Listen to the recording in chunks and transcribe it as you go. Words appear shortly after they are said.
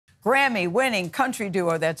Grammy-winning country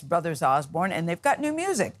duo, that's Brothers Osborne, and they've got new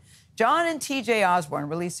music. John and T.J. Osborne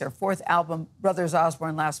released their fourth album, Brothers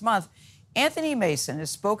Osborne, last month. Anthony Mason has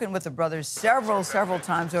spoken with the brothers several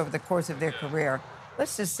times over the course of their career.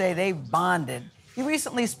 Let's just say they bonded. He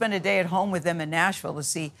recently spent a day at home with them in Nashville to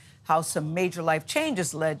see how some major life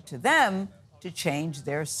changes led to them to change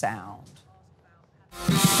their sound.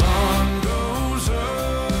 Sun goes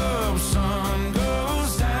up, sun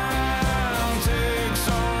goes down, takes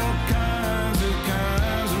all kinds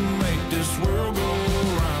to make this world go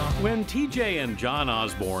round. When TJ and John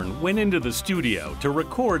Osborne went into the studio to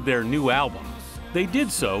record their new album, they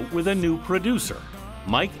did so with a new producer,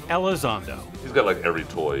 Mike Elizondo. He's got like every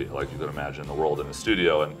toy like you could imagine in the world in the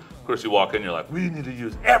studio, and of course you walk in, you're like, we need to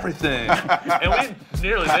use everything, and we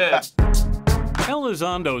nearly did.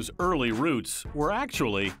 Elizondo's early roots were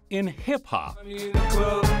actually in hip-hop. I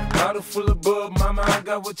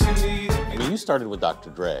mean, you started with Dr.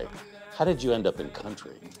 Dre. How did you end up in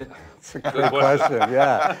country? That's a good question,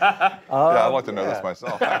 yeah. I'd like to know this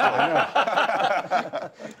myself. Yeah,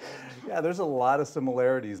 there's a lot of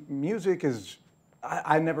similarities. Music is,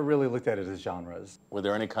 I never really looked at it as genres. Were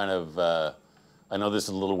there any kind of, I know this is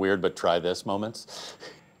a little weird, but try this moments?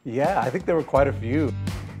 Yeah, I think there were quite a few.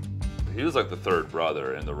 He was like the third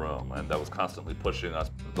brother in the room, and that was constantly pushing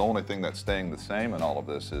us. The only thing that's staying the same in all of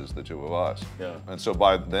this is the two of us. Yeah. And so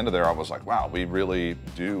by the end of there, I was like, wow, we really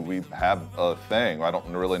do. We have a thing. I don't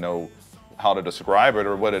really know how to describe it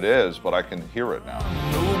or what it is, but I can hear it now.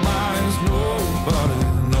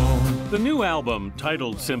 The new album,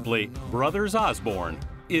 titled simply Brothers Osborne,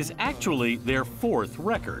 is actually their fourth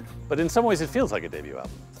record. But in some ways, it feels like a debut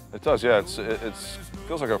album. It does, yeah. It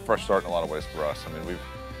feels like a fresh start in a lot of ways for us. I mean, we've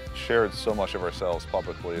shared so much of ourselves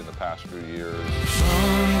publicly in the past few years.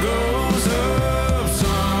 Sun goes up,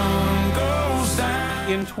 sun goes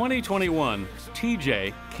down. In 2021,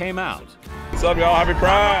 TJ came out, What's up, y'all? Happy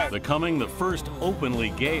Pride! becoming the first openly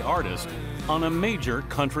gay artist on a major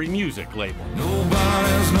country music label.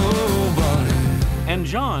 Nobody's nobody. And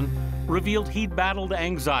John revealed he'd battled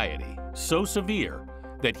anxiety so severe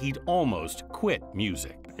that he'd almost quit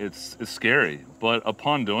music. It's scary, but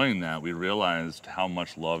upon doing that, we realized how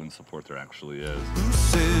much love and support there actually is. Who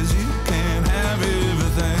says you can't have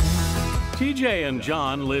everything? TJ and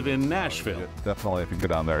John live in Nashville, Definitely, if you go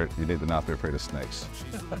down there, you need to not be afraid of snakes.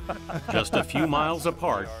 just a few miles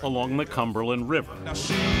apart along the Cumberland River. Now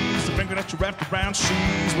she's the finger that you wrapped around.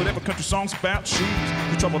 She's whatever country song's about. She's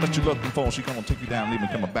the trouble that you're looking for. She gonna take you down, leaving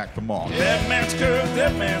coming back for more. That man's good,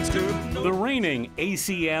 that man's good. The reigning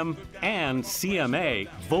ACM and CMA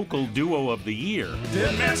Vocal Duo of the Year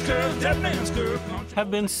That man's good, that man's good. have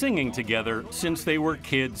been singing together since they were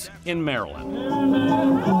kids in Maryland.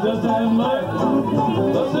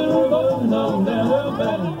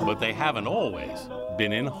 But they haven't always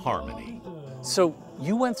been in harmony. So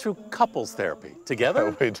you went through couples therapy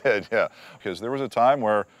together? We did, yeah. Because there was a time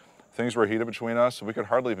where things were heated between us, so we could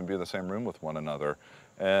hardly even be in the same room with one another.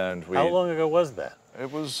 And we, How long ago was that?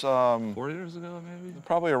 It was 4 years ago, maybe?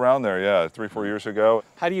 probably around there, yeah, 3-4 years ago.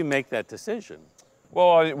 How do you make that decision?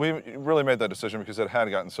 Well, we really made that decision because it had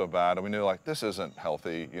gotten so bad, and we knew, like, this isn't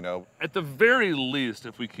healthy, you know. At the very least,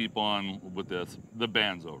 if we keep on with this, the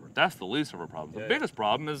band's over. That's the least of our problem. The biggest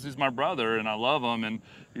problem is he's my brother, and I love him, and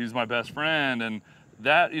he's my best friend, and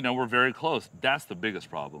that, you know, we're very close. That's the biggest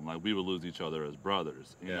problem. Like, we would lose each other as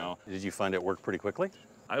brothers, you know. Did you find it worked pretty quickly?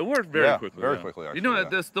 I worked very quickly. Very quickly, You know,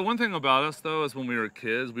 actually, the one thing about us, though, is when we were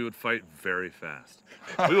kids, we would fight very fast.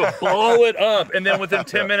 We would blow it up, and then within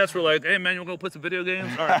 10 minutes, we're like, hey, man, you want to go play some video games?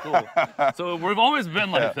 All right, cool. So we've always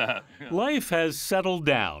been like that. Yeah. Life has settled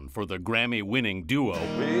down for the Grammy-winning duo.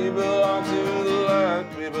 We belong to the light,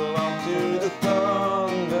 we belong to the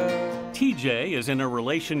thunder. TJ is in a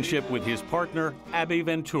relationship with his partner, Abby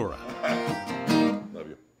Ventura. Love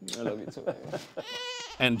you. I love you too.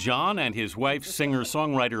 And John and his wife,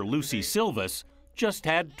 singer-songwriter Lucy Silvas, just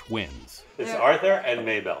had twins. It's Arthur and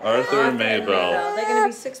Maybell. Arthur and Maybell. They're going to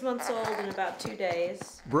be 6 months old in about 2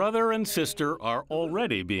 days. Brother and sister are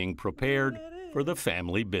already being prepared for the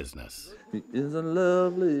family business. He is a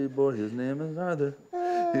lovely boy, his name is Arthur.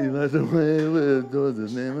 He likes to play with toys,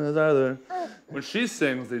 his name is Arthur. When she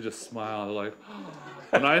sings, they just smile. They're like,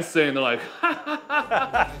 when I sing, they're like,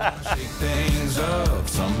 Shake things up,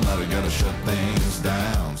 somebody gotta shut things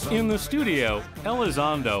down. In the studio,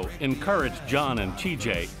 Elizondo encouraged John and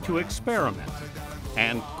TJ to experiment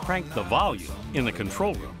and crank the volume in the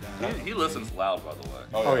control room. he listens loud, by the way.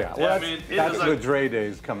 Oh, yeah. Yeah, Well, I mean, it that's is the like- Dre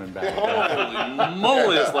days coming back. Holy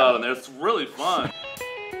moly, it's loud in there. It's really fun.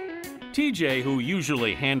 TJ, who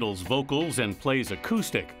usually handles vocals and plays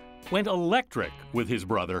acoustic, went electric with his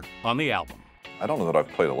brother on the album. I don't know that I've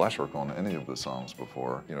played electric on any of the songs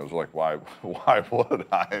before. You know, it's like, why would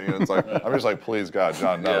I? You know, it's like, I'm just like, please, God,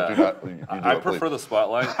 John, no, do not. You do I it, prefer please. the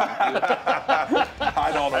spotlight. I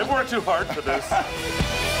don't know. I've worked too hard for this.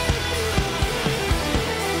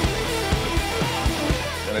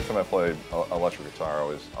 Anytime I play electric guitar,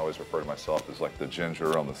 I always refer to myself as like the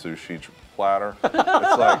ginger on the sushi platter. It's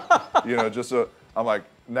like, you know, I'm like,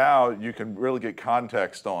 now you can really get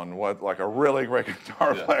context on what like a really great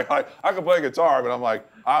guitar player. Like, I can play guitar, but I'm like,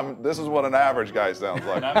 this is what an average guy sounds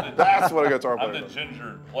like. That's what a guitar player I'm the does.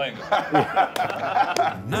 ginger playing guitar.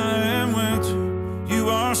 When I am winter, you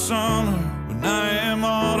are summer. When I am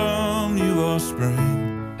autumn, you are spring.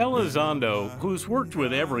 Elizondo, who's worked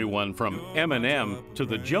with everyone from Eminem to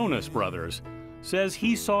the Jonas Brothers, says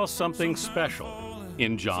he saw something special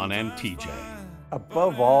in John and TJ.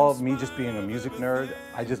 Above all, me just being a music nerd,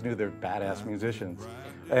 I just knew they're badass musicians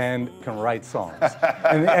and can write songs.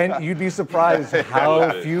 And you'd be surprised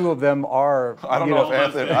how few of them are. I don't know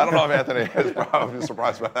if Anthony is probably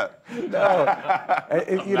surprised by that.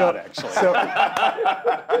 No, you know, actually.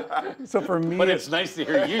 So for me, But it's nice to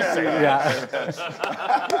hear you say that.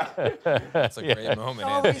 yeah. That's a great moment,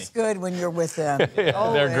 Always Anthony. good when you're with them.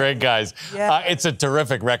 They're great guys. Yeah. It's a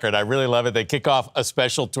terrific record. I really love it. They kick off a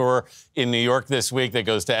special tour in New York this week that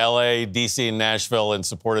goes to L.A., D.C., and Nashville in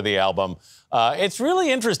support of the album. It's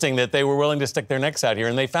really interesting that they were willing to stick their necks out here,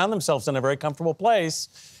 and they found themselves in a very comfortable place.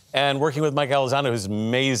 And working with Mike Elizondo, who's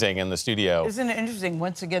amazing in the studio. Isn't it interesting,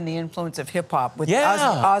 once again, the influence of hip-hop with Yeah.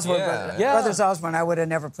 Osborne, Yeah. Brothers Osborne? I would have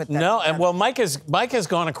never put that No, together. and well, Mike has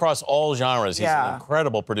gone across all genres. He's Yeah. an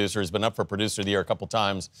incredible producer. He's been up for Producer of the Year a couple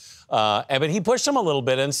times. But he pushed him a little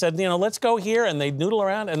bit and said, you know, let's go here. And they noodle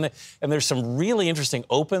around. And there's some really interesting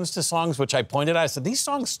opens to songs, which I pointed out. I said, these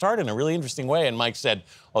songs start in a really interesting way. And Mike said,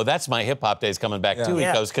 oh, that's my hip-hop days coming back, too. He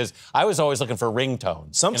Yeah. goes, because I was always looking for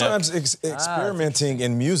ringtones. Sometimes experimenting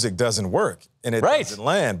in music doesn't work, and it Right. doesn't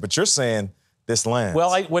land. But you're saying this lands.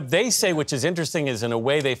 Well, what they say, which is interesting, is in a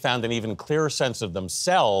way they found an even clearer sense of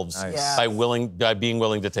themselves Nice. Yeah. by being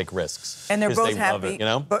willing to take risks. And they're 'Cause both they love happy. it, you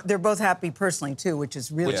know? But they're both happy personally too, which is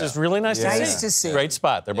really Which is really nice to see. Nice to see. Great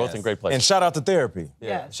spot. They're both Yes. in great places. And shout out to therapy.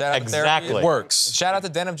 Yeah. Shout out Exactly. to therapy. It works. And shout out to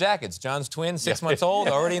Denim Jackets. John's twin, 6 months old,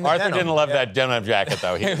 already in the Arthur denim. didn't love that denim jacket,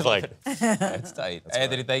 though. He was like, That's tight.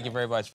 Anthony, thank you very much.